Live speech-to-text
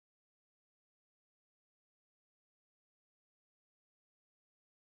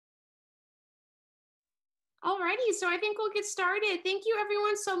Alrighty, so I think we'll get started. Thank you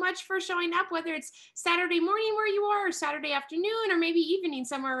everyone so much for showing up, whether it's Saturday morning where you are, or Saturday afternoon, or maybe evening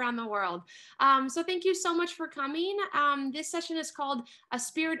somewhere around the world. So thank you so much for coming. This session is called A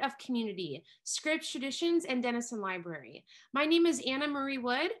Spirit of Community, Scripps Traditions and Denison Library. My name is Anna Marie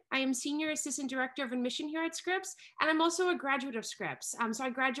Wood. I am Senior Assistant Director of Admission here at Scripps, and I'm also a graduate of Scripps. So I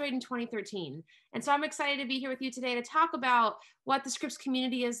graduated in 2013. And so I'm excited to be here with you today to talk about what the Scripps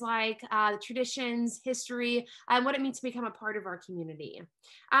community is like, the traditions, history, and what it means to become a part of our community.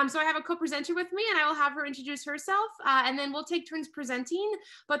 So I have a co-presenter with me, and I will have her introduce herself, and then we'll take turns presenting,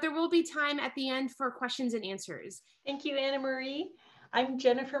 but there will be time at the end for questions and answers. Thank you, Anna Marie. I'm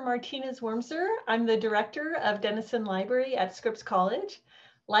Jennifer Martinez Wormser. I'm the Director of Denison Library at Scripps College.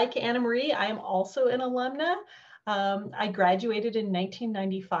 Like Anna Marie, I am also an alumna. I graduated in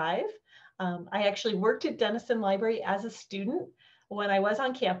 1995. I actually worked at Denison Library as a student when I was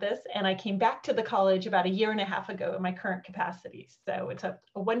on campus, and I came back to the college about a year and a half ago in my current capacity. So it's a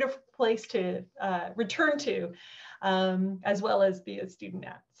wonderful place to return to, as well as be a student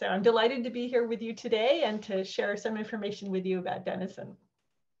at. So I'm delighted to be here with you today and to share some information with you about Denison.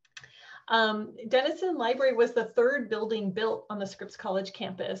 Denison Library was the third building built on the Scripps College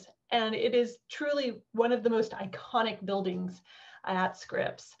campus, and it is truly one of the most iconic buildings at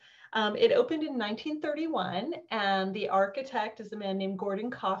Scripps. It opened in 1931, and the architect is a man named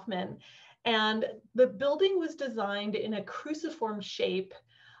Gordon Kaufmann. And the building was designed in a cruciform shape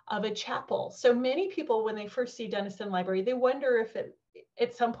of a chapel. So many people, when they first see Denison Library, they wonder if it,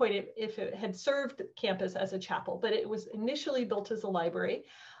 at some point, if it had served the campus as a chapel, but it was initially built as a library,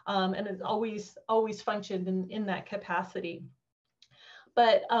 and it's always functioned in that capacity.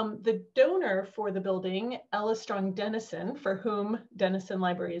 But the donor for the building, Ella Strong Denison, for whom Denison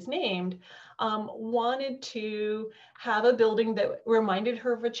Library is named, wanted to have a building that reminded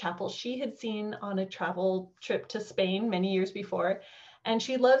her of a chapel she had seen on a travel trip to Spain many years before. And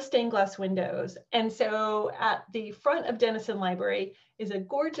she loves stained glass windows. And so at the front of Denison Library is a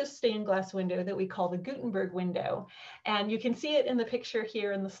gorgeous stained glass window that we call the Gutenberg window. And you can see it in the picture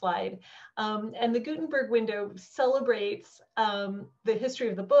here in the slide. And the Gutenberg window celebrates the history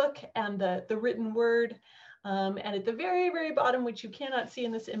of the book and the written word. And at the very, very bottom, which you cannot see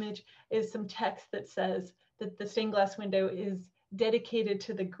in this image, is some text that says that the stained glass window is dedicated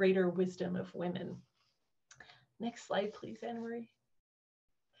to the greater wisdom of women. Next slide, please, Anne-Marie.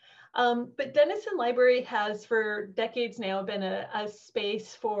 But Denison Library has for decades now been a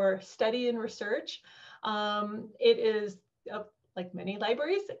space for study and research. It is, like many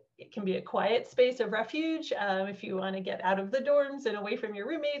libraries, it can be a quiet space of refuge if you want to get out of the dorms and away from your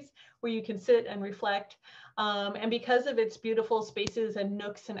roommates, where you can sit and reflect. And because of its beautiful spaces and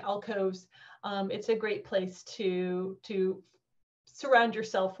nooks and alcoves, it's a great place to surround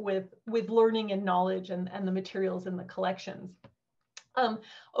yourself with learning and knowledge and the materials in the collections.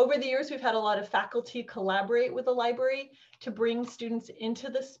 Over the years, we've had a lot of faculty collaborate with the library to bring students into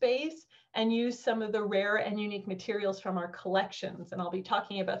the space and use some of the rare and unique materials from our collections. And I'll be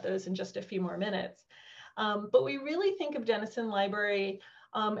talking about those in just a few more minutes. But we really think of Denison Library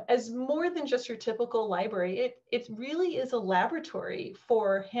as more than just your typical library. It really is a laboratory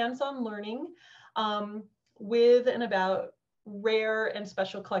for hands-on learning with and about rare and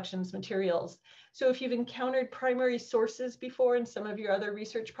special collections materials. So if you've encountered primary sources before in some of your other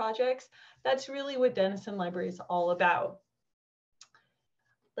research projects, that's really what Denison Library is all about.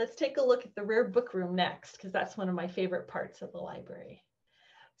 Let's take a look at the rare book room next, because that's one of my favorite parts of the library.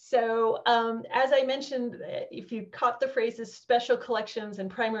 So as I mentioned, if you caught the phrases special collections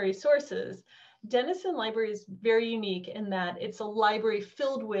and primary sources, Denison Library is very unique in that it's a library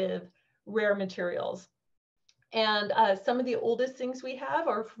filled with rare materials. And some of the oldest things we have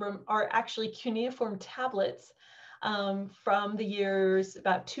are actually cuneiform tablets from the years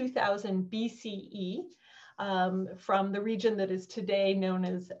about 2000 BCE, from the region that is today known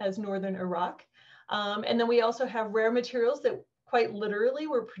as Northern Iraq. And then we also have rare materials that quite literally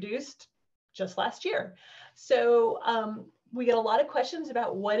were produced just last year. So we get a lot of questions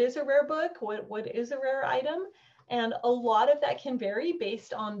about what is a rare book, what is a rare item? And a lot of that can vary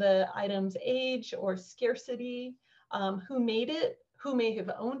based on the item's age or scarcity, who made it, who may have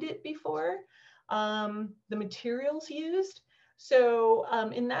owned it before, the materials used. So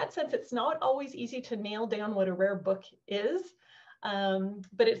in that sense, it's not always easy to nail down what a rare book is,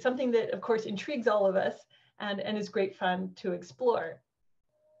 but it's something that, of course, intrigues all of us and is great fun to explore.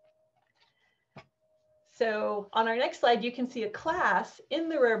 So on our next slide, you can see a class in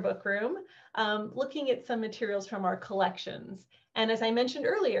the rare book room looking at some materials from our collections. And as I mentioned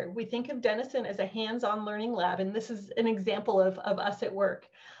earlier, we think of Denison as a hands-on learning lab, and this is an example of us at work.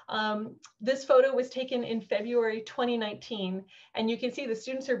 This photo was taken in February 2019, and you can see the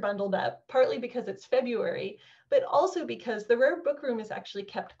students are bundled up, partly because it's February, but also because the rare book room is actually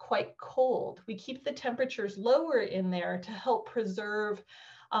kept quite cold. We keep the temperatures lower in there to help preserve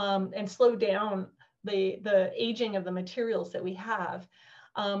and slow down the aging of the materials that we have.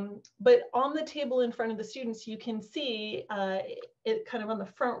 But on the table in front of the students, you can see it kind of on the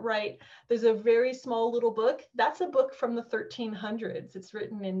front right, there's a very small little book. That's a book from the 1300s. It's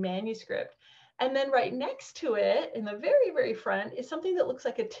written in manuscript. And then right next to it, in the very, very front, is something that looks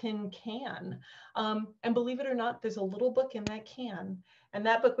like a tin can. And believe it or not, there's a little book in that can. And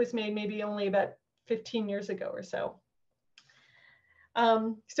that book was made maybe only about 15 years ago or so.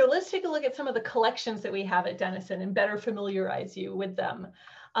 So let's take a look at some of the collections that we have at Denison and better familiarize you with them.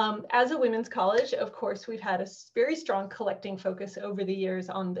 As a women's college, of course, we've had a very strong collecting focus over the years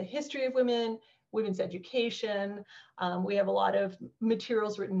on the history of women, women's education. We have a lot of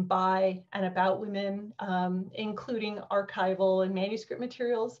materials written by and about women, including archival and manuscript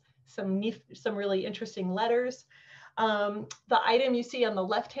materials, some really interesting letters. The item you see on the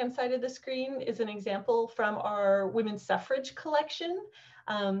left-hand side of the screen is an example from our women's suffrage collection.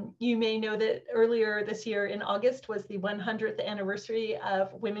 You may know that earlier this year in August was the 100th anniversary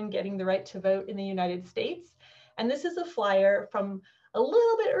of women getting the right to vote in the United States. And this is a flyer from a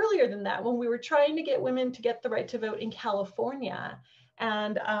little bit earlier than that, when we were trying to get women to get the right to vote in California.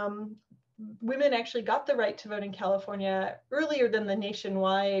 And women actually got the right to vote in California earlier than the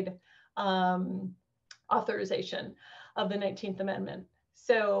nationwide authorization of the 19th Amendment.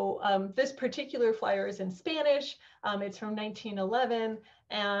 So this particular flyer is in Spanish. It's from 1911,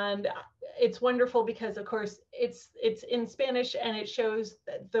 and it's wonderful because, of course, it's in Spanish, and it shows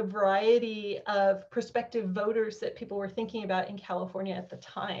the variety of prospective voters that people were thinking about in California at the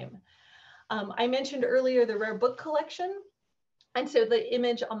time. I mentioned earlier the rare book collection. And so the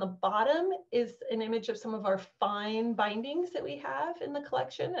image on the bottom is an image of some of our fine bindings that we have in the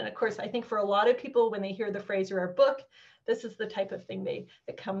collection. And of course, I think for a lot of people, when they hear the phrase rare book, this is the type of thing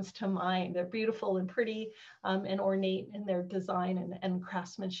that comes to mind. They're beautiful and pretty and ornate in their design and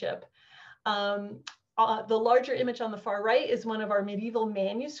craftsmanship. The larger image on the far right is one of our medieval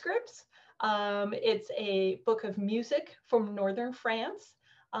manuscripts. It's a book of music from northern France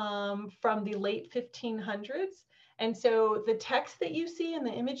from the late 1500s. And so the text that you see and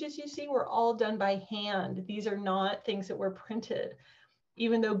the images you see were all done by hand. These are not things that were printed.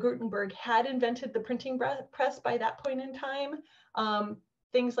 Even though Gutenberg had invented the printing press by that point in time,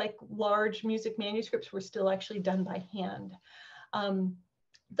 things like large music manuscripts were still actually done by hand.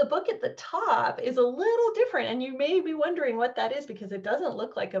 The book at the top is a little different, and you may be wondering what that is because it doesn't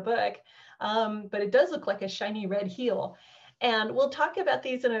look like a book, but it does look like a shiny red heel. And we'll talk about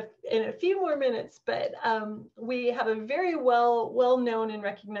these in a few more minutes, but we have a very well-known and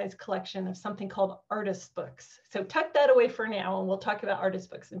recognized collection of something called artist books. So tuck that away for now, and we'll talk about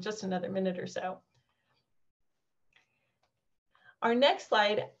artist books in just another minute or so. Our next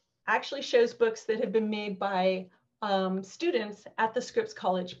slide actually shows books that have been made by students at the Scripps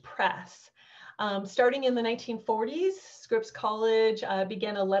College Press. Starting in the 1940s, Scripps College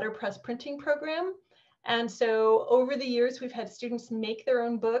began a letterpress printing program. And so over the years, we've had students make their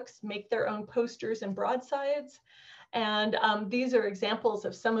own books, make their own posters and broadsides. And these are examples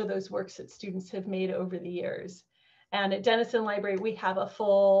of some of those works that students have made over the years. And at Denison Library, we have a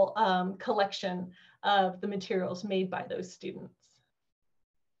full collection of the materials made by those students.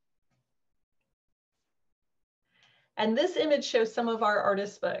 And this image shows some of our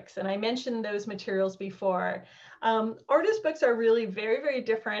artist books. And I mentioned those materials before. Artist books are really very, very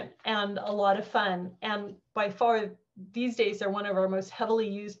different and a lot of fun. And by far, these days, they're one of our most heavily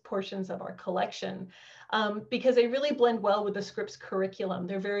used portions of our collection because they really blend well with the Scripps curriculum.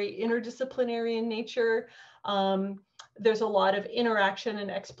 They're very interdisciplinary in nature. There's a lot of interaction and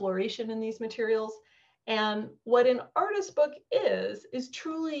exploration in these materials. And what an artist book is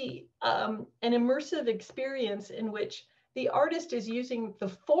truly an immersive experience in which the artist is using the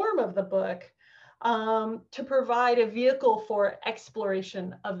form of the book to provide a vehicle for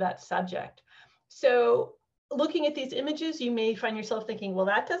exploration of that subject. So looking at these images, you may find yourself thinking, well,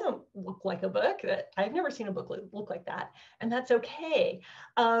 that doesn't look like a book. I've never seen a book look like that. And that's okay.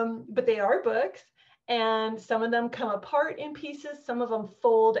 But they are books. And some of them come apart in pieces. Some of them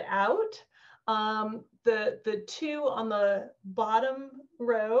fold out. The two on the bottom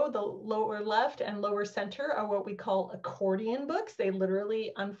row, the lower left and lower center, are what we call accordion books. They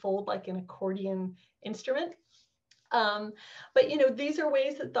literally unfold like an accordion instrument. But these are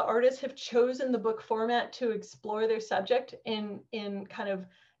ways that the artists have chosen the book format to explore their subject in kind of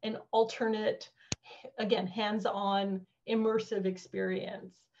an alternate, again, hands-on, immersive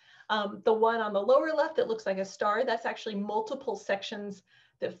experience. The one on the lower left that looks like a star, that's actually multiple sections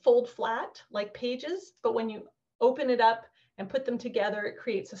that fold flat like pages, but when you open it up and put them together, it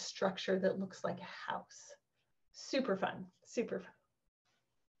creates a structure that looks like a house. Super fun, super fun.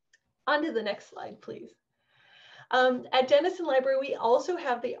 On to the next slide, please. At Denison Library, we also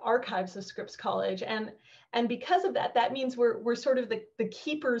have the archives of Scripps College. And because of that, that means we're sort of the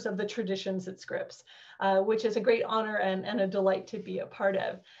keepers of the traditions at Scripps, which is a great honor and a delight to be a part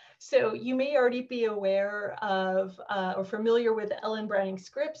of. So you may already be aware of or familiar with Ellen Browning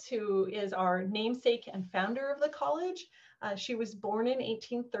Scripps, who is our namesake and founder of the college. She was born in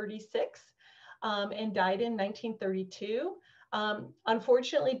 1836 and died in 1932.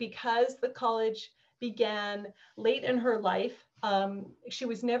 Unfortunately, because the college began late in her life, she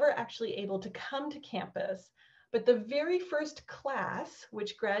was never actually able to come to campus. But the very first class,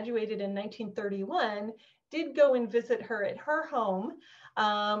 which graduated in 1931, did go and visit her at her home,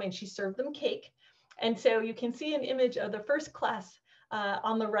 and she served them cake. And so you can see an image of the first class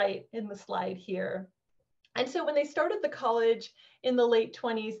on the right in the slide here. And so when they started the college in the late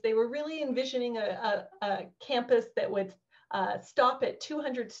 20s, they were really envisioning a campus that would stop at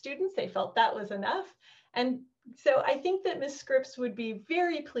 200 students. They felt that was enough. And so I think that Ms. Scripps would be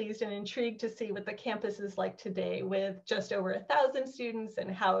very pleased and intrigued to see what the campus is like today with just over 1,000 students,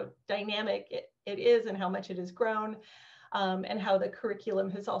 and how dynamic it is and how much it has grown, and how the curriculum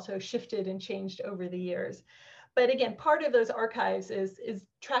has also shifted and changed over the years. But again, part of those archives is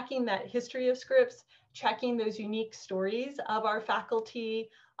tracking that history of Scripps, tracking those unique stories of our faculty,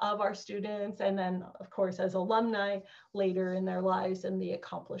 of our students, and then of course as alumni later in their lives and the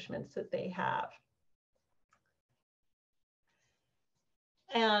accomplishments that they have.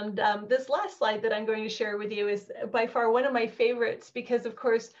 And this last slide that I'm going to share with you is by far one of my favorites, because of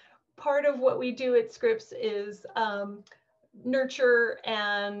course, part of what we do at Scripps is nurture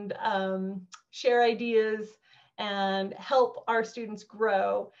and share ideas and help our students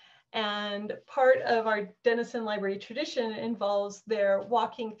grow. And part of our Denison Library tradition involves their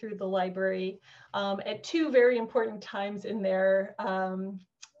walking through the library at two very important times in their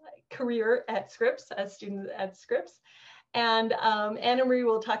career at Scripps, as students at Scripps. And Anna Marie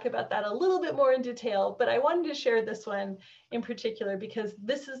will talk about that a little bit more in detail, but I wanted to share this one in particular because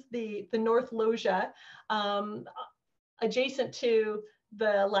this is the North Loggia adjacent to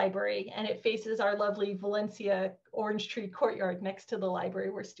the library, and it faces our lovely Valencia orange tree courtyard next to the library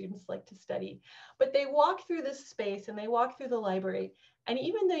where students like to study. But they walk through this space and they walk through the library, and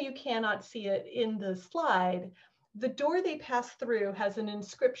even though you cannot see it in the slide, the door they pass through has an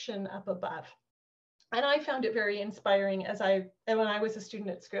inscription up above. And I found it very inspiring when I was a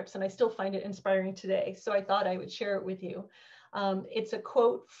student at Scripps, and I still find it inspiring today. So I thought I would share it with you. It's a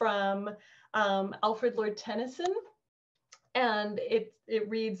quote from Alfred Lord Tennyson, and it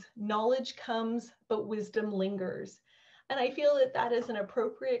reads, "Knowledge comes, but wisdom lingers." And I feel that that is an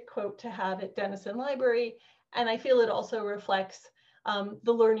appropriate quote to have at Denison Library. And I feel it also reflects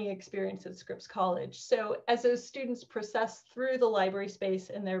the learning experience at Scripps College. So as those students process through the library space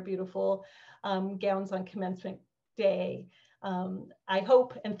in their beautiful gowns on commencement day, I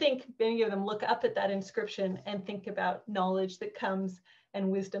hope and think many of them look up at that inscription and think about knowledge that comes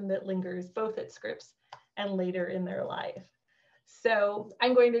and wisdom that lingers, both at Scripps and later in their life. So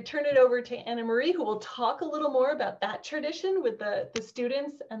I'm going to turn it over to Anna Marie, who will talk a little more about that tradition with the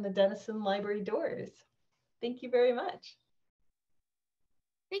students and the Denison Library doors. Thank you very much.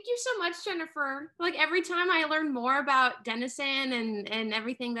 Thank you so much, Jennifer. Like every time I learn more about Denison and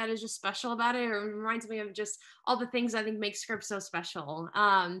everything that is just special about it, it reminds me of just all the things I think make Scripps so special.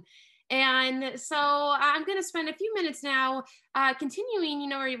 And so I'm going to spend a few minutes now continuing,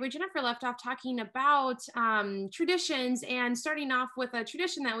 where Jennifer left off, talking about traditions, and starting off with a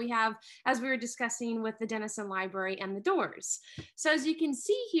tradition that we have as we were discussing with the Denison Library and the doors. So as you can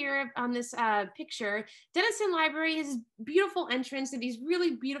see here on this picture, Denison Library has beautiful entrance to these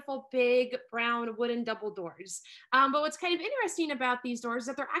really beautiful big brown wooden double doors. But what's kind of interesting about these doors is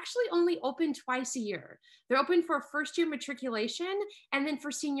that they're actually only open twice a year. They're open for first year matriculation and then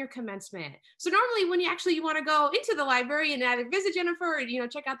for senior commencement. So normally when you want to go into the library and either visit Jennifer or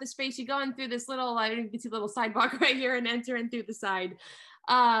check out the space, you go in through this little, you can see a little sidewalk right here and enter in through the side.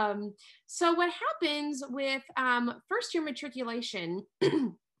 So what happens with first year matriculation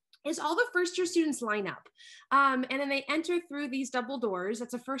is all the first year students line up. And then they enter through these double doors.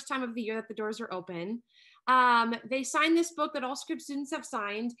 That's the first time of the year that the doors are open. They sign this book that all Scripps students have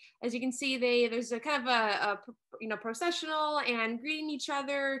signed. As you can see, there's a kind of a processional and greeting each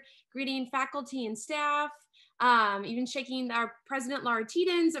other, greeting faculty and staff, even shaking our president, Laura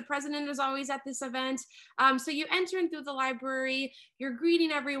Tedens. The president is always at this event. So you enter in through the library, you're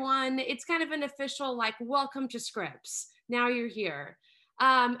greeting everyone. It's kind of an official, like, welcome to Scripps. Now you're here.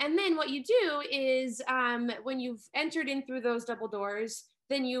 And then what you do is when you've entered in through those double doors,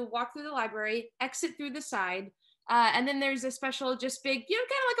 then you walk through the library, exit through the side, and then there's a special, just big, kind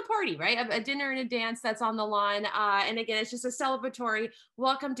of like a party, right? A dinner and a dance that's on the lawn. And again, it's just a celebratory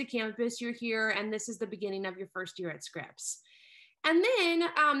welcome to campus. You're here, and this is the beginning of your first year at Scripps. And then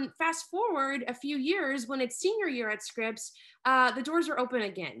fast forward a few years, when it's senior year at Scripps, the doors are open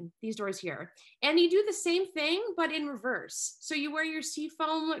again, these doors here. And you do the same thing, but in reverse. So you wear your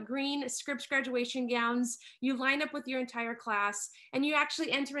seafoam green Scripps graduation gowns, you line up with your entire class, and you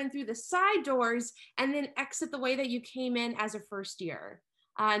actually enter in through the side doors and then exit the way that you came in as a first year.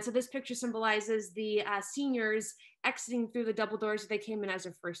 And so this picture symbolizes the seniors exiting through the double doors that they came in as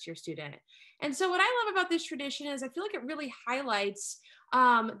a first year student. And so what I love about this tradition is I feel like it really highlights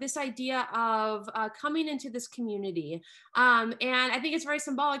this idea of coming into this community. And I think it's very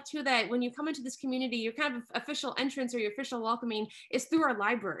symbolic too, that when you come into this community, your kind of official entrance or your official welcoming is through our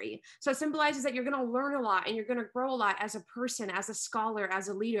library. So it symbolizes that you're going to learn a lot and you're going to grow a lot as a person, as a scholar, as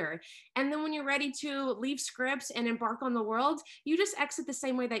a leader. And then when you're ready to leave Scripps and embark on the world, you just exit the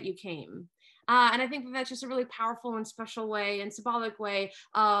same way that you came. And I think that that's just a really powerful and special way and symbolic way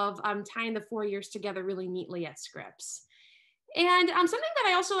of tying the 4 years together really neatly at Scripps. And something that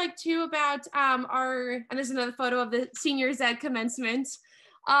I also like too about and this is another photo of the seniors at commencement.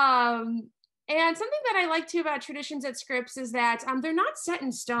 And something that I like too about traditions at Scripps is that they're not set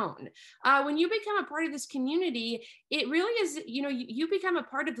in stone. When you become a part of this community, it really is, you become a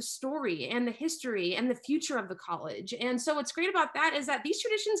part of the story and the history and the future of the college. And so what's great about that is that these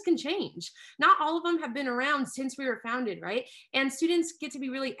traditions can change. Not all of them have been around since we were founded, right? And students get to be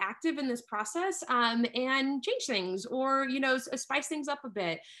really active in this process and change things or, spice things up a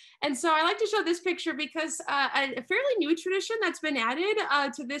bit. And so I like to show this picture because a fairly new tradition that's been added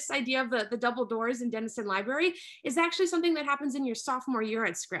to this idea of the double doors in Denison Library is actually something that happens in your sophomore year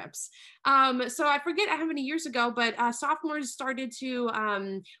at Scripps. So I forget how many years ago, but sophomores started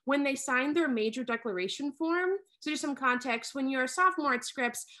to, when they signed their major declaration form, so just some context, when you're a sophomore at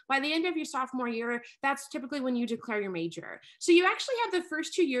Scripps, by the end of your sophomore year, that's typically when you declare your major. So you actually have the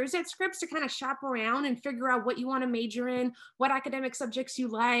first 2 years at Scripps to kind of shop around and figure out what you want to major in, what academic subjects you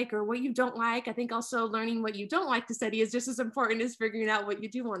like or what you don't like. I think also learning what you don't like to study is just as important as figuring out what you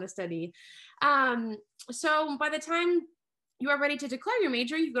do want to study. So by the time you are ready to declare your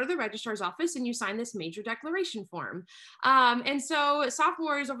major, you go to the registrar's office and you sign this major declaration form. And so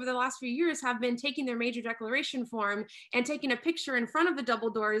sophomores over the last few years have been taking their major declaration form and taking a picture in front of the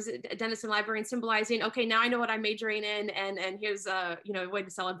double doors at Denison Library and symbolizing, okay, now I know what I'm majoring in, and here's a way to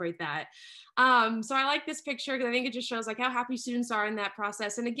celebrate that. So I like this picture because I think it just shows like how happy students are in that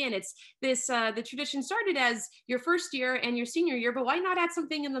process. And again, it's this, the tradition started as your first year and your senior year, but why not add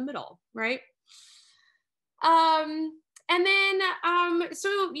something in the middle, right? And then,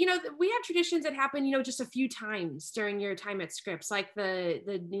 so, we have traditions that happen, just a few times during your time at Scripps, like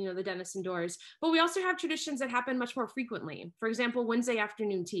the Denison doors, but we also have traditions that happen much more frequently. For example, Wednesday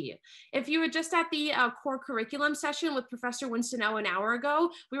afternoon tea. If you were just at the core curriculum session with Professor Winston O an hour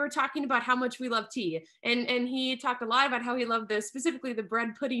ago, we were talking about how much we love tea. And he talked a lot about how he loved specifically the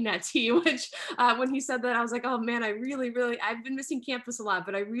bread pudding at tea, which when he said that, I was like, oh man, I've been missing campus a lot,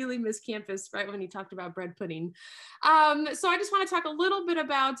 but I really miss campus right when he talked about bread pudding. So I just want to talk a little bit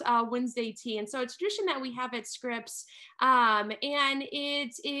about Wednesday tea. And so it's a tradition that we have at Scripps, and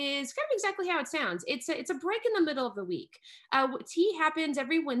it is kind of exactly how it sounds. It's a break in the middle of the week. Tea happens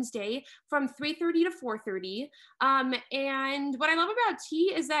every Wednesday from 3:30 to 4:30. And what I love about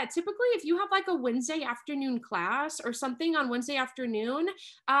tea is that typically if you have like a Wednesday afternoon class or something on Wednesday afternoon,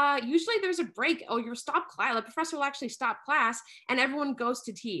 usually there's a break. Oh, you're stop class. The professor will actually stop class and everyone goes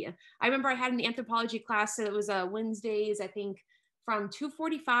to tea. I remember I had an anthropology class. So it was Wednesdays, I think, from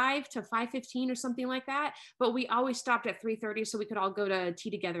 2:45 to 5:15 or something like that. But we always stopped at 3:30 so we could all go to tea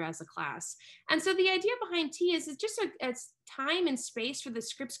together as a class. And so the idea behind tea is it's just it's time and space for the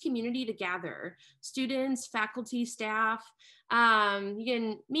Scripps community to gather. Students, faculty, staff. You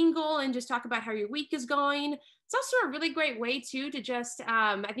can mingle and just talk about how your week is going. It's also a really great way too to just,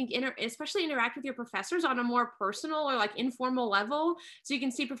 I think, especially interact with your professors on a more personal or like informal level. So you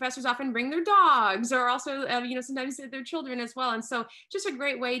can see professors often bring their dogs, or also, you know, sometimes their children as well. And so just a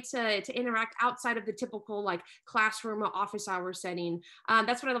great way to interact outside of the typical like classroom or office hour setting.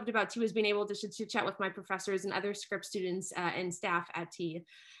 That's what I loved about too, is being able to chat with my professors and other Scripps students and staff at T.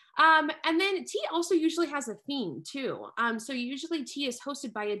 And then T also usually has a theme too. So usually T is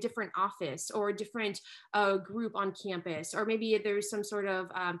hosted by a different office or a different group on campus, or maybe there's some sort of,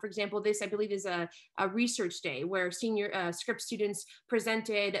 for example, this I believe is a research day where senior Scripps students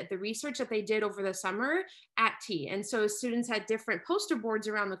presented the research that they did over the summer at T. And so students had different poster boards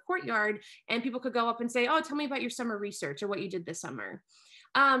around the courtyard, and people could go up and say, oh, tell me about your summer research or what you did this summer.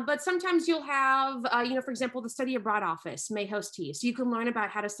 But sometimes you'll have, you know, for example, the study abroad office may host T. So you can learn about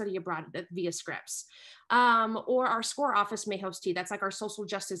how to study abroad via Scripps. Or our SCORE office may host T. That's like our social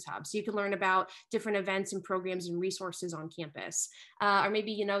justice hub. So you can learn about different events and programs and resources on campus. Or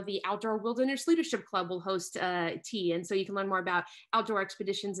maybe, you know, the Outdoor Wilderness Leadership Club will host T. And so you can learn more about outdoor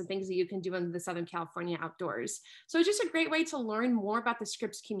expeditions and things that you can do in the Southern California outdoors. So it's just a great way to learn more about the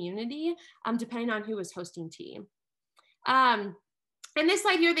Scripps community, depending on who is hosting T. And this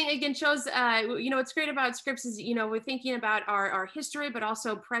slide here thing again shows, you know, what's great about Scripps is, you know, we're thinking about our history, but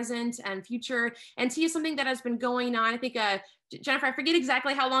also present and future. And T is something that has been going on. I think, Jennifer, I forget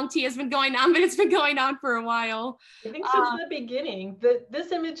exactly how long T has been going on, but it's been going on for a while. I think since the beginning.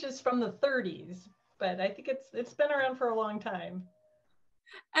 This image is from the 30s, but I think it's been around for a long time.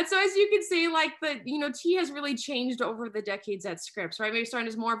 And so as you can see, like you know, T has really changed over the decades at Scripps, right? Maybe starting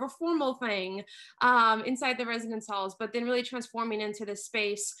as more of a formal thing inside the residence halls, but then really transforming into this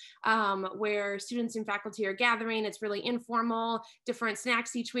space where students and faculty are gathering. It's really informal, different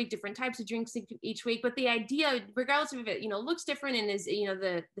snacks each week, different types of drinks each week. But the idea, regardless of it, you know, looks different and is, you know,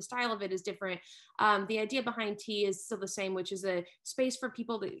 the style of it is different. The idea behind T is still the same, which is a space for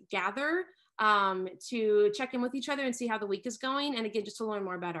people to gather, to check in with each other and see how the week is going. And again, just to learn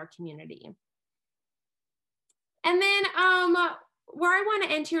more about our community. And then where I want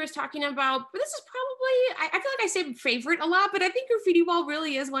to end here is talking about, this is probably, I feel like I say favorite a lot, but I think graffiti wall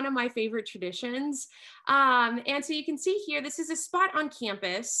really is one of my favorite traditions. And so you can see here, this is a spot on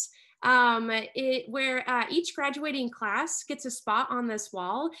campus where each graduating class gets a spot on this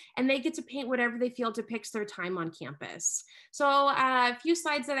wall, and they get to paint whatever they feel depicts their time on campus. So a few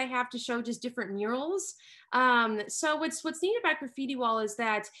slides that I have to show just different murals. So what's neat about graffiti wall is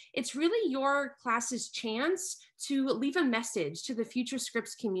that it's really your class's chance to leave a message to the future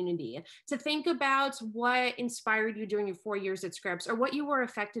Scripps community, to think about what inspired you during your 4 years at Scripps, or what you were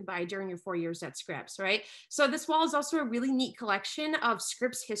affected by during your 4 years at Scripps, right? So this wall is also a really neat collection of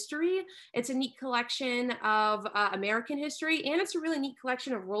Scripps history. It's a neat collection of American history, and it's a really neat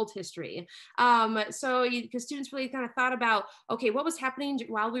collection of world history. So because students really kind of thought about, okay, what was happening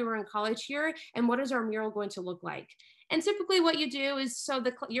while we were in college here, and what is our mural going to look like? And typically what you do is, so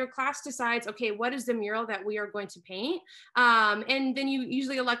your class decides, okay, what is the mural that we are going to paint? And then you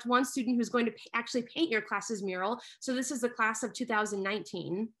usually elect one student who's going to actually paint your class's mural. So this is the class of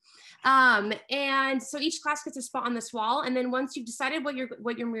 2019. And so each class gets a spot on this wall. And then once you've decided what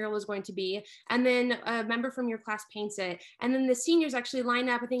your mural is going to be, and then a member from your class paints it, and then the seniors actually line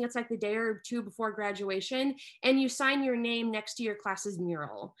up, I think it's like the day or two before graduation, and you sign your name next to your class's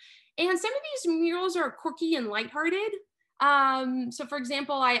mural. And some of these murals are quirky and lighthearted. So for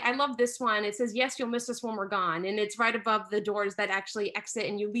example, I love this one. It says, "Yes, you'll miss us when we're gone." And it's right above the doors that actually exit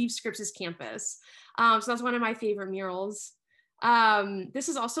and you leave Scripps' campus. So that's one of my favorite murals. This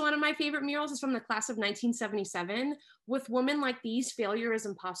is also one of my favorite murals. It's from the class of 1977. "With women like these, failure is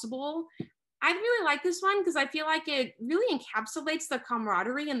impossible." I really like this one because I feel like it really encapsulates the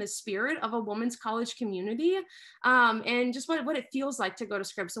camaraderie and the spirit of a women's college community, and just what it feels like to go to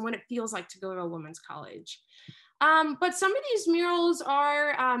Scripps and what it feels like to go to a women's college. But some of these murals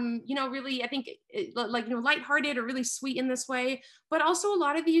are, you know, really, I think, like, you know, lighthearted or really sweet in this way, but also a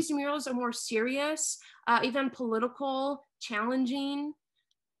lot of these murals are more serious, even political, challenging.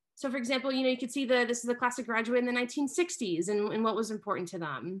 So for example, you know, you could see this is the class that graduated in the 1960s and what was important to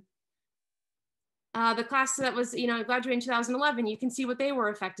them. The class that was, you know, graduated in 2011, you can see what they were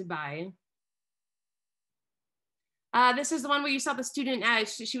affected by. This is the one where you saw the student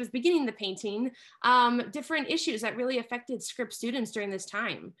as she was beginning the painting, different issues that really affected Scripps students during this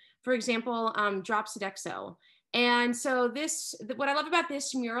time. For example, drop Sodexo. And so what I love about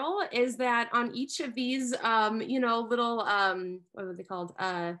this mural is that on each of these, you know, little, what are they called?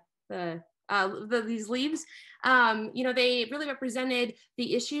 these leaves, they really represented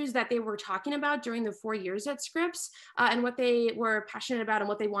the issues that they were talking about during the 4 years at Scripps, and what they were passionate about and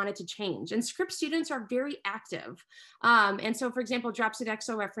what they wanted to change. And Scripps students are very active. And so, for example,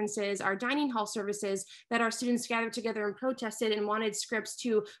 Dropsodexo references our dining hall services that our students gathered together and protested and wanted Scripps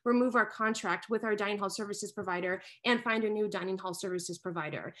to remove our contract with our dining hall services provider and find a new dining hall services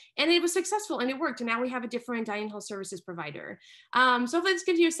provider. And it was successful and it worked. And now we have a different dining hall services provider. So this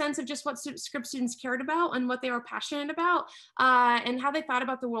gives you a sense of just what Scripps students cared about and what they were passionate about, and how they thought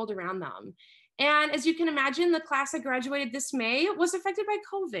about the world around them. And as you can imagine, the class that graduated this May was affected by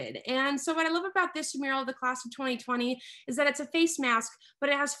COVID. And so what I love about this mural, the class of 2020, is that it's a face mask, but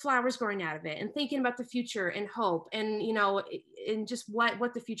it has flowers growing out of it and thinking about the future and hope and, and just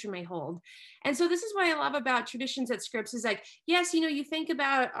what the future may hold. And so this is what I love about traditions at Scripps is like, yes, you think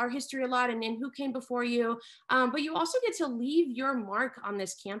about our history a lot and who came before you, but you also get to leave your mark on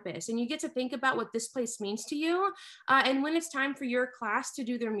this campus and you get to think about what this place means to you. And when it's time for your class to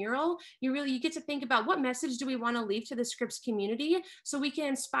do their mural, you get to think about what message do we want to leave to the Scripps community so we can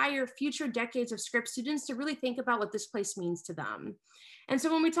inspire future decades of Scripps students to really think about what this place means to them. And so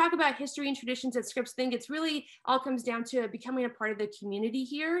when we talk about history and traditions at Scripps, I think it's really all comes down to becoming a part of the community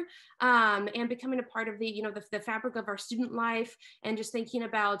here, and becoming a part of the fabric of our student life, and just thinking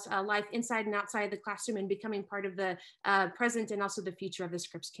about life inside and outside the classroom and becoming part of the present and also the future of the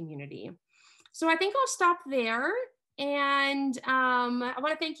Scripps community. So I think I'll stop there. And I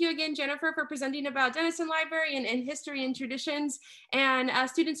want to thank you again, Jennifer, for presenting about Denison Library and history and traditions. And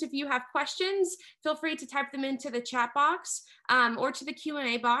students, if you have questions, feel free to type them into the chat box or to the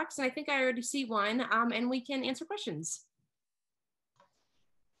Q&A box. And I think I already see one, and we can answer questions.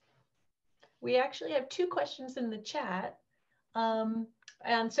 We actually have 2 questions in the chat. And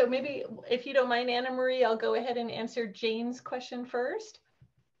so maybe if you don't mind, Anna Marie, I'll go ahead and answer Jane's question first.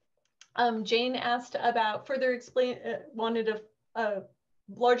 Jane asked about wanted a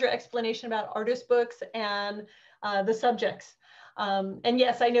larger explanation about artist books and the subjects. And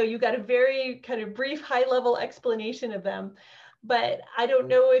yes, I know you got a very kind of brief, high-level explanation of them, but I don't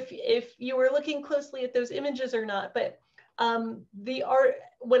know if you were looking closely at those images or not. But the art,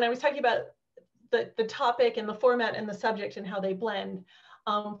 when I was talking about the topic and the format and the subject and how they blend,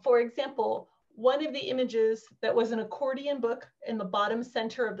 for example, one of the images that was an accordion book in the bottom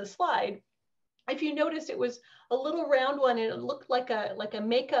center of the slide, if you notice, it was a little round one and it looked like a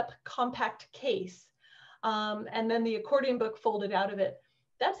makeup compact case. And then the accordion book folded out of it.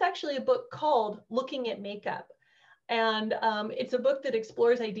 That's actually a book called Looking at Makeup. And it's a book that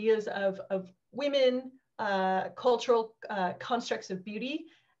explores ideas of women, cultural constructs of beauty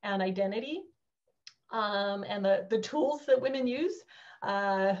and identity, and the tools that women use,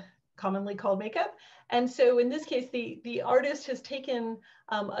 commonly called makeup. And so in this case, the artist has taken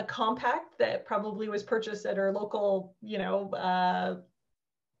a compact that probably was purchased at her local,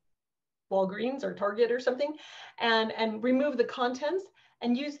 Walgreens or Target or something, and removed the contents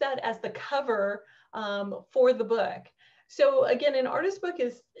and used that as the cover for the book. So again, an artist book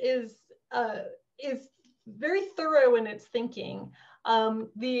is very thorough in its thinking.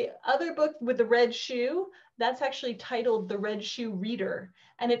 The other book with the red shoe, that's actually titled The Red Shoe Reader.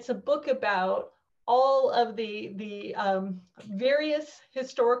 And it's a book about all of the various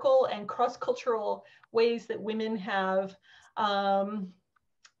historical and cross-cultural ways that women have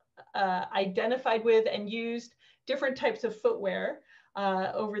identified with and used different types of footwear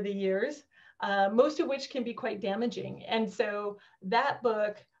over the years, most of which can be quite damaging. And so that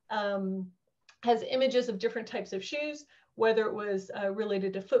book has images of different types of shoes, whether it was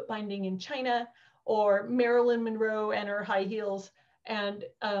related to foot binding in China or Marilyn Monroe and her high heels. And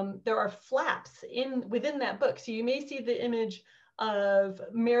there are flaps within that book. So you may see the image of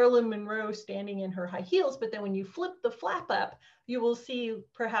Marilyn Monroe standing in her high heels, but then when you flip the flap up, you will see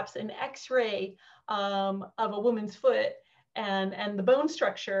perhaps an X-ray of a woman's foot and the bone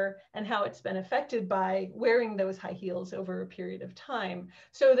structure and how it's been affected by wearing those high heels over a period of time.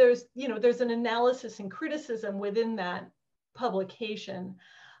 So there's an analysis and criticism within that publication,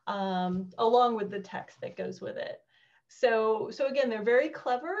 along with the text that goes with it. So again, they're very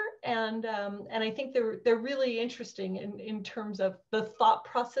clever, and I think they're really interesting in terms of the thought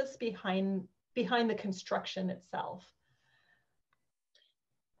process behind the construction itself.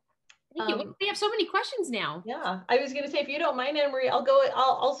 Thank you. We have so many questions now. Yeah, I was going to say, if you don't mind, Anne Marie,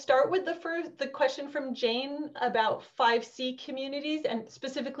 I'll start with the question from Jane about 5C communities and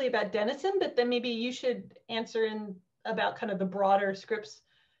specifically about Denison, but then maybe you should answer about kind of the broader Scripps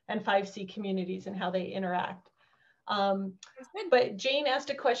and 5C communities and how they interact. But Jane asked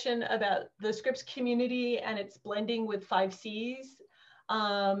a question about the Scripps community and its blending with 5Cs.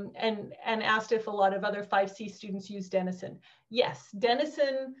 and asked if a lot of other 5C students use Denison. Yes,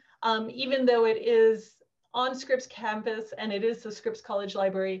 Denison, even though it is on Scripps campus and it is the Scripps College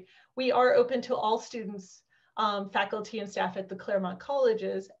Library, we are open to all students, faculty and staff at the Claremont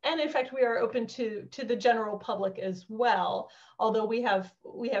Colleges. And in fact, we are open to the general public as well, although we have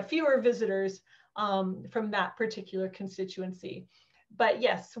fewer visitors from that particular constituency. But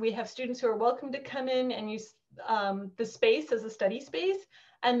yes, we have students who are welcome to come in and use the space as a study space.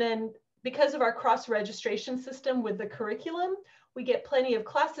 And then because of our cross-registration system with the curriculum, we get plenty of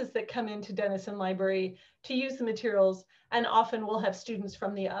classes that come into Denison Library to use the materials, and often we'll have students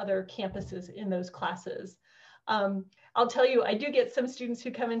from the other campuses in those classes. I'll tell you, I do get some students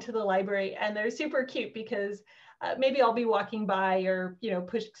who come into the library and they're super cute because maybe I'll be walking by or, you know,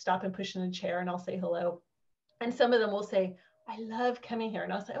 stop and push in a chair and I'll say hello. And some of them will say, I love coming here.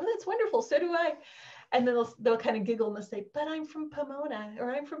 And I'll say, oh, that's wonderful, so do I. And then they'll kind of giggle and they'll say, but I'm from Pomona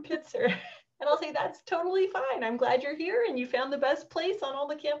or I'm from Pitzer. And I'll say, that's totally fine. I'm glad you're here and you found the best place on all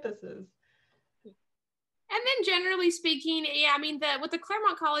the campuses. And then generally speaking, yeah, I mean, with the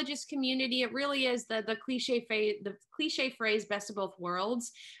Claremont Colleges community, it really is the cliche phrase, best of both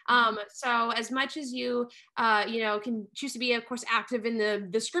worlds. So as much as you can choose to be, of course, active in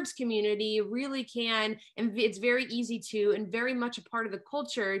the Scripps community, you really can, and it's very easy to, and very much a part of the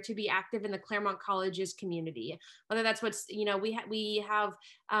culture to be active in the Claremont Colleges community. Whether that's what's, we have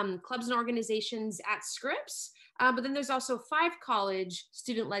clubs and organizations at Scripps, but then there's also 5 college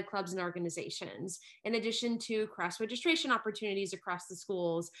student-led clubs and organizations, in addition to cross-registration opportunities across the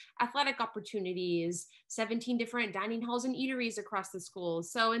schools, athletic opportunities, 17 different dining halls and eateries across the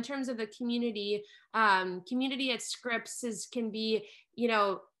schools. So in terms of the community, community at Scripps can be,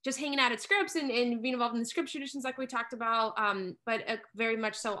 just hanging out at Scripps and being involved in the Scripps traditions like we talked about, but very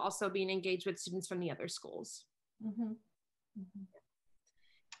much so also being engaged with students from the other schools. Mm-hmm. Mm-hmm.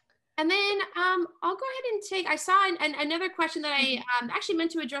 And then I'll go ahead and I saw another question that I actually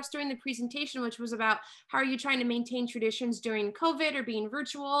meant to address during the presentation, which was about how are you trying to maintain traditions during COVID or being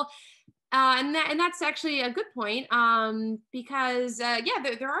virtual? And that's actually a good point, because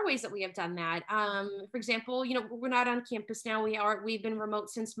there are ways that we have done that. For example, we're not on campus now. We've been remote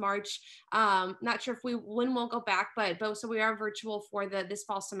since March. Not sure when we'll go back, but so we are virtual for this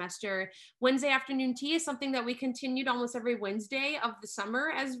fall semester. Wednesday afternoon tea is something that we continued almost every Wednesday of the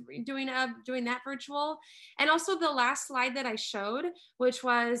summer as doing that virtual. And also the last slide that I showed, which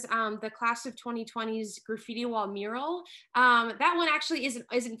was the class of 2020's graffiti wall mural. That one actually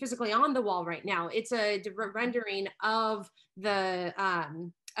isn't physically on the wall right now. It's a rendering of the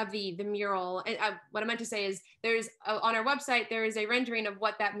mural. What I meant to say is there's on our website there is a rendering of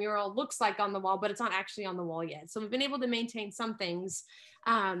what that mural looks like on the wall, but it's not actually on the wall yet. So we've been able to maintain some things.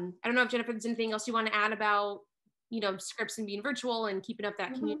 I don't know if Jennifer, there's anything else you want to add about Scripps and being virtual and keeping up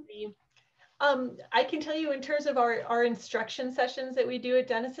that community. I can tell you in terms of our instruction sessions that we do at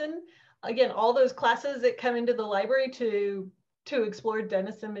Denison, again, all those classes that come into the library to explore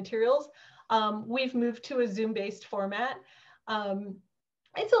Denison materials, we've moved to a Zoom-based format.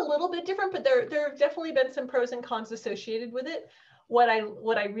 It's a little bit different, but there have definitely been some pros and cons associated with it. What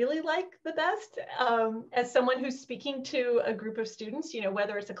I really like the best, as someone who's speaking to a group of students,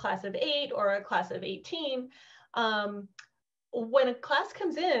 whether it's a class of 8 or a class of 18, when a class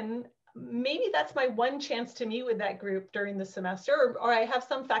comes in, maybe that's my one chance to meet with that group during the semester, or I have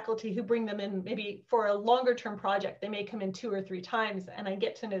some faculty who bring them in maybe for a longer term project. They may come in 2 or 3 times and I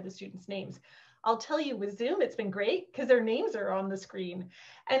get to know the students' names. I'll tell you with Zoom, it's been great because their names are on the screen.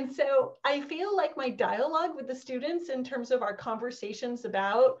 And so I feel like my dialogue with the students in terms of our conversations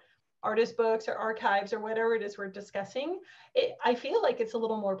about artist books or archives or whatever it is we're discussing, I feel like it's a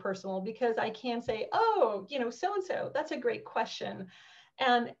little more personal because I can say, oh, so-and-so, that's a great question.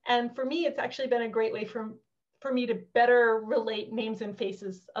 And for me, it's actually been a great way for me to better relate names and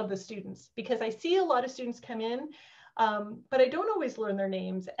faces of the students, because I see a lot of students come in, but I don't always learn their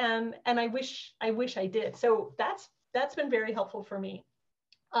names, and I wish I did. So that's been very helpful for me.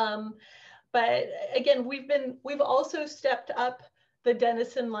 But again, we've also stepped up the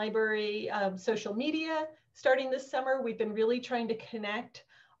Denison Library social media starting this summer. We've been really trying to connect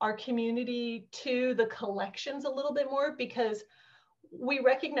our community to the collections a little bit more, because we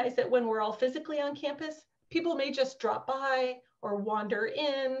recognize that when we're all physically on campus, people may just drop by or wander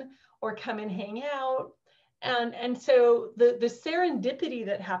in or come and hang out. And so the serendipity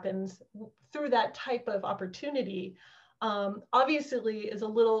that happens through that type of opportunity obviously is a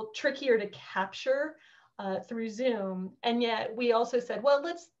little trickier to capture through Zoom. And yet we also said, well,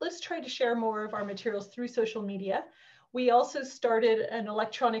 let's try to share more of our materials through social media. We also started an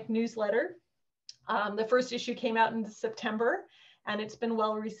electronic newsletter. The first issue came out in September. and it's been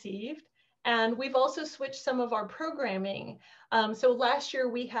well received. And we've also switched some of our programming. So last year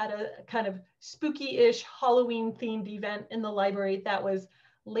we had a kind of spooky-ish Halloween themed event in the library that was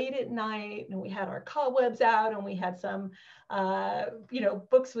late at night, and we had our cobwebs out, and we had some,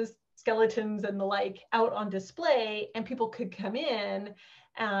 books with skeletons and the like out on display, and people could come in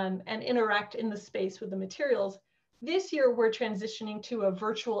and interact in the space with the materials. This year we're transitioning to a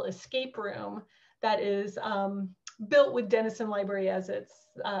virtual escape room that is built with Denison Library as its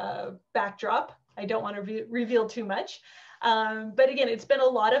backdrop. I don't want to reveal too much. But again, it's been a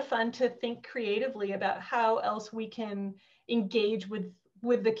lot of fun to think creatively about how else we can engage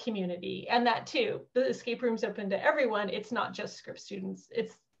with the community. And that too, the escape room's open to everyone. It's not just Scripps students,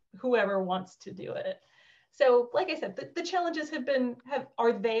 it's whoever wants to do it. So like I said, the challenges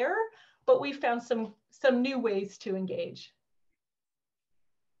are there, but we found some new ways to engage.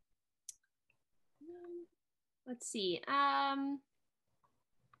 Let's see. There's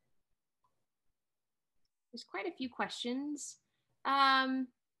quite a few questions.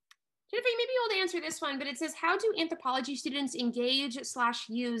 Jennifer, you may be able to answer this one, but it says, how do anthropology students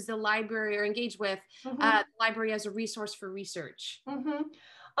engage/use the library or engage with the library as a resource for research?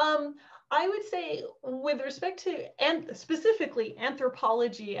 I would say with respect to, and specifically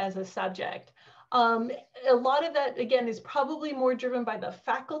anthropology as a subject, a lot of that, again, is probably more driven by the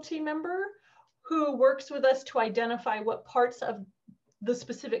faculty member who works with us to identify what parts of the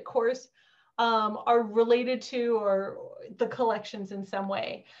specific course are related to or the collections in some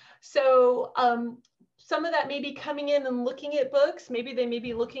way. So some of that may be coming in and looking at books. Maybe they may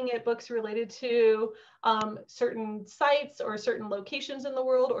be looking at books related to certain sites or certain locations in the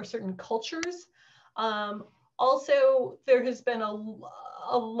world or certain cultures. Also, there has been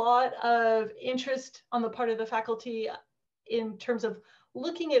a lot of interest on the part of the faculty in terms of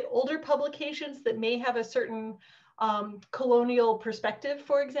looking at older publications that may have a certain colonial perspective,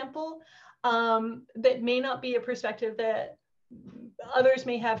 for example, that may not be a perspective that others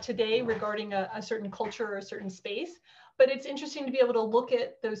may have today regarding a certain culture or a certain space. But it's interesting to be able to look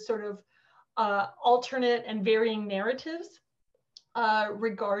at those sort of alternate and varying narratives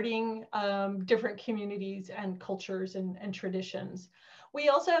regarding different communities and cultures and traditions. We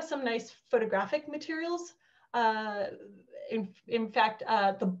also have some nice photographic materials. In fact,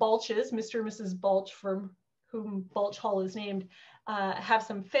 the Balches, Mr. and Mrs. Balch, from whom Balch Hall is named, have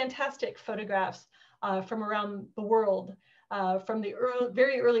some fantastic photographs from around the world from the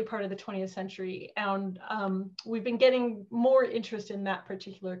very early part of the 20th century. And we've been getting more interest in that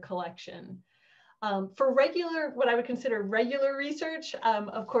particular collection. For what I would consider regular research,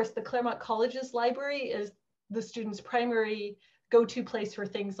 of course, the Claremont Colleges library is the student's primary go-to place for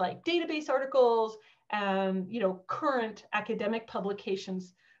things like database articles and current academic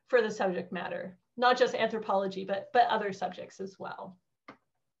publications for the subject matter, not just anthropology, but other subjects as well.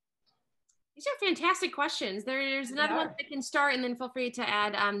 These are fantastic questions. There's another one that can start, and then feel free to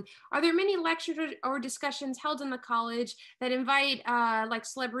add. Are there many lectures or discussions held in the college that invite like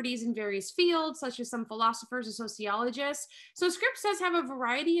celebrities in various fields, such as some philosophers or sociologists? So Scripps does have a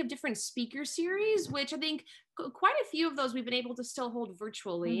variety of different speaker series, which I think quite a few of those we've been able to still hold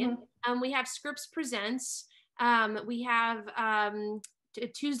virtually. We have Scripps Presents. We have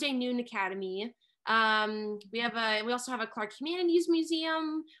Tuesday Noon Academy. We also have a Clark Humanities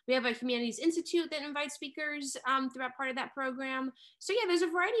Museum. We have a Humanities Institute that invites speakers throughout part of that program. So yeah, there's a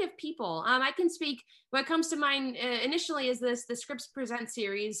variety of people. I can speak, what comes to mind initially is the Scripps Present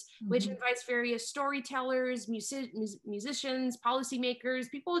series, which invites various storytellers, musicians,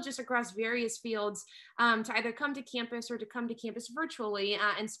 policymakers, people just across various fields to either come to campus or to come to campus virtually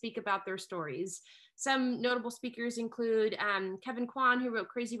and speak about their stories. Some notable speakers include Kevin Kwan, who wrote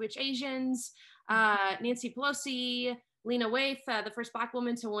Crazy Rich Asians, Nancy Pelosi, Lena Waithe, the first Black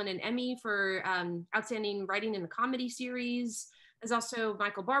woman to win an Emmy for outstanding writing in the comedy series. There's also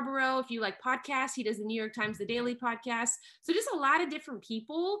Michael Barbaro. If you like podcasts, he does the New York Times The Daily podcast. So just a lot of different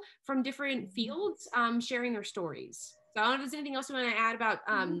people from different fields sharing their stories. So I don't know if there's anything else you want to add about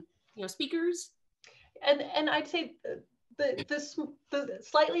speakers. And I'd say the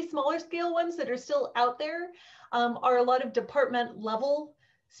slightly smaller scale ones that are still out there are a lot of department level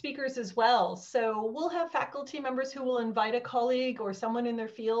speakers as well. So we'll have faculty members who will invite a colleague or someone in their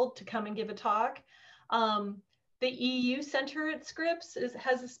field to come and give a talk. The EU Center at Scripps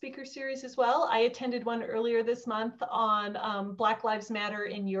has a speaker series as well. I attended one earlier this month on Black Lives Matter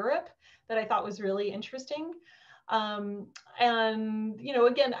in Europe that I thought was really interesting. And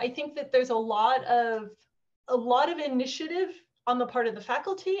again, I think that there's a lot of initiative on the part of the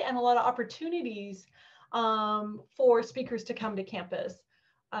faculty and a lot of opportunities for speakers to come to campus.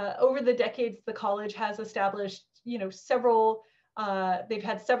 Over the decades, the college has established, several They've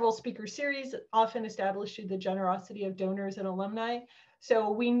had several speaker series, often established through the generosity of donors and alumni.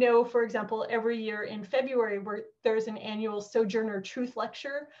 So we know, for example, every year in February, where there's an annual Sojourner Truth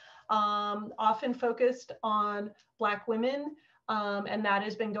Lecture, often focused on Black women, and that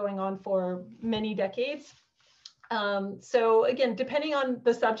has been going on for many decades. So again, depending on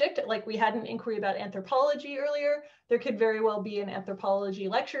the subject, like we had an inquiry about anthropology earlier, there could very well be an anthropology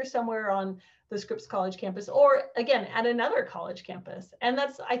lecture somewhere on the Scripps College campus, or again, at another college campus. And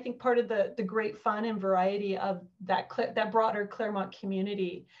that's, I think, part of the great fun and variety of that broader Claremont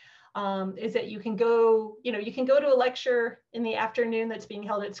community, is that you can go to a lecture in the afternoon that's being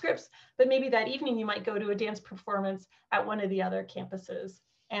held at Scripps, but maybe that evening you might go to a dance performance at one of the other campuses.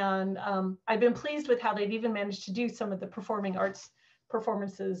 And I've been pleased with how they've even managed to do some of the performing arts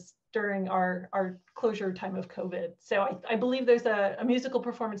performances during our closure time of COVID. So I believe there's a musical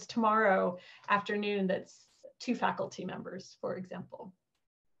performance tomorrow afternoon that's 2 faculty members, for example.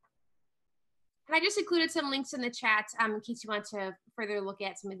 And I just included some links in the chat in case you want to further look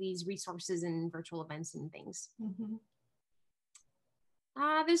at some of these resources and virtual events and things. Mm-hmm.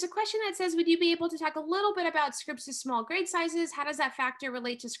 There's a question that says, would you be able to talk a little bit about Scripps' small grade sizes? How does that factor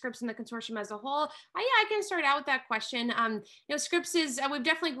relate to Scripps and the consortium as a whole? Yeah, I can start out with that question. Scripps is, we've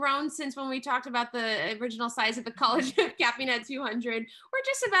definitely grown since when we talked about the original size of the college capping at 200. We're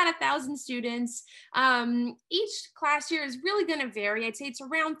just about 1,000 students. Each class year is really going to vary. I'd say it's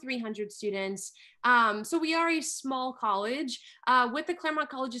around 300 students. So we are a small college. With the Claremont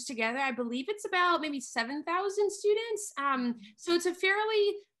Colleges together, I believe it's about maybe 7,000 students. So it's a fairly,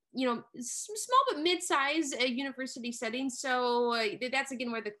 small but mid-size university setting. So that's again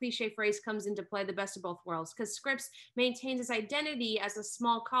where the cliche phrase comes into play, the best of both worlds, because Scripps maintains its identity as a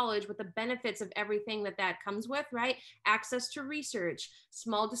small college with the benefits of everything that comes with, right? Access to research,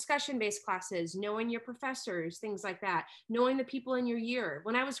 small discussion-based classes, knowing your professors, things like that, knowing the people in your year.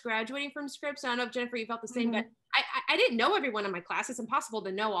 When I was graduating from Scripps, I don't know if Jennifer, you felt the same, but I didn't know everyone in my class. It's impossible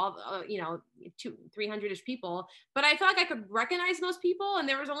to know all, 300-ish people, but I felt like I could recognize most people. And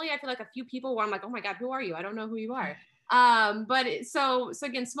there was only, I feel like, a few people where I'm like, oh my God, who are you? I don't know who you are. So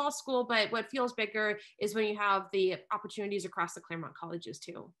again, small school, but what feels bigger is when you have the opportunities across the Claremont Colleges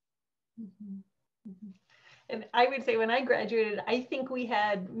too. Mm-hmm. Mm-hmm. And I would say when I graduated, I think we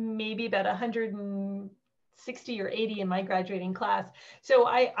had maybe about 160 or 80 in my graduating class. So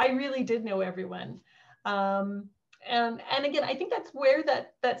I really did know everyone. And again, I think that's where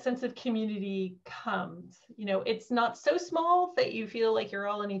that sense of community comes. It's not so small that you feel like you're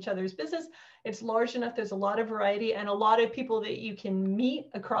all in each other's business. It's large enough. There's a lot of variety and a lot of people that you can meet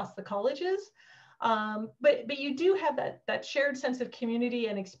across the colleges. But you do have that shared sense of community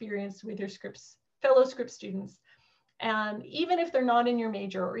and experience with your fellow Scripps students. And even if they're not in your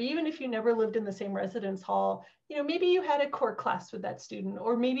major, or even if you never lived in the same residence hall, maybe you had a core class with that student,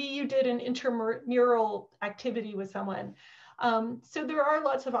 or maybe you did an intramural activity with someone. So there are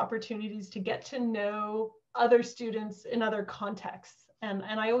lots of opportunities to get to know other students in other contexts. And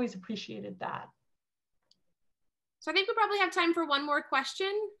I always appreciated that. So I think we probably have time for one more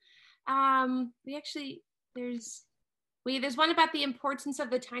question. There's one about the importance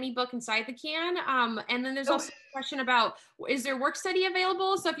of the tiny book inside the can. And then there's also a question about, is there work study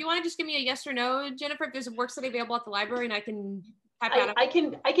available? So if you want to just give me a yes or no, Jennifer, if there's a work study available at the library, and I can type that out. I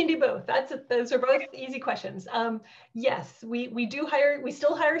can do both. Those are both easy questions. Yes, we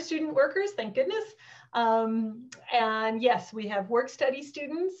still hire student workers, thank goodness. And yes, we have work study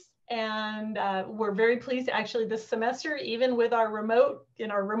students. And we're very pleased, actually, this semester, even with our remote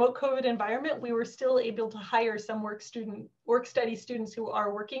COVID environment, we were still able to hire some work study students who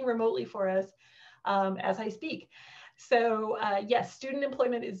are working remotely for us as I speak. So yes, student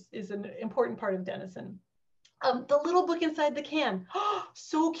employment is an important part of Denison. The little book inside the can,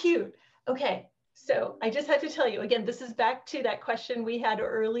 so cute. Okay, so I just have to tell you, again, this is back to that question we had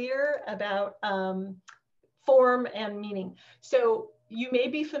earlier about form and meaning. So you may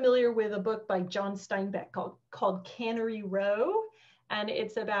be familiar with a book by John Steinbeck called Cannery Row, and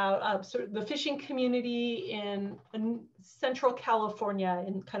it's about sort of the fishing community in Central California,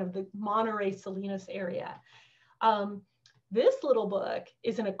 in kind of the Monterey Salinas area. This little book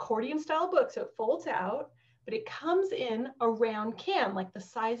is an accordion style book, so it folds out, but it comes in a round can, like the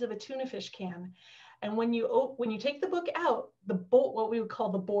size of a tuna fish can. And when you take the book out, what we would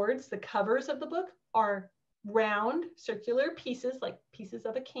call the boards, the covers of the book, are round circular pieces, like pieces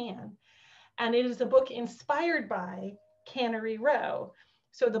of a can. And it is a book inspired by Cannery Row.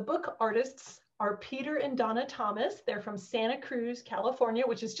 So the book artists are Peter and Donna Thomas. They're from Santa Cruz, California,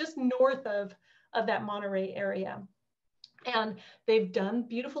 which is just north of that Monterey area. And they've done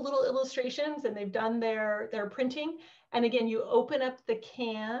beautiful little illustrations, and they've done their printing. And again, you open up the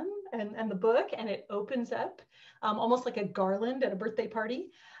can and the book, and it opens up almost like a garland at a birthday party.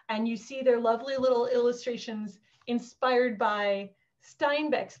 And you see their lovely little illustrations inspired by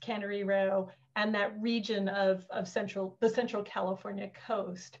Steinbeck's Cannery Row and that region of the Central California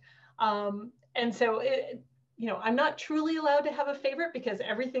coast. And so I'm not truly allowed to have a favorite because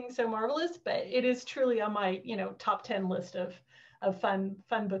everything's so marvelous, but it is truly on my, top 10 list of fun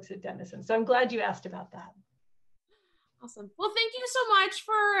books at Denison. So I'm glad you asked about that. Awesome. Well, thank you so much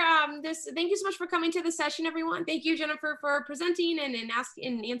for this. Thank you so much for coming to the session, everyone. Thank you, Jennifer, for presenting and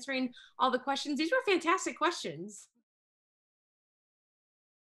answering all the questions. These were fantastic questions.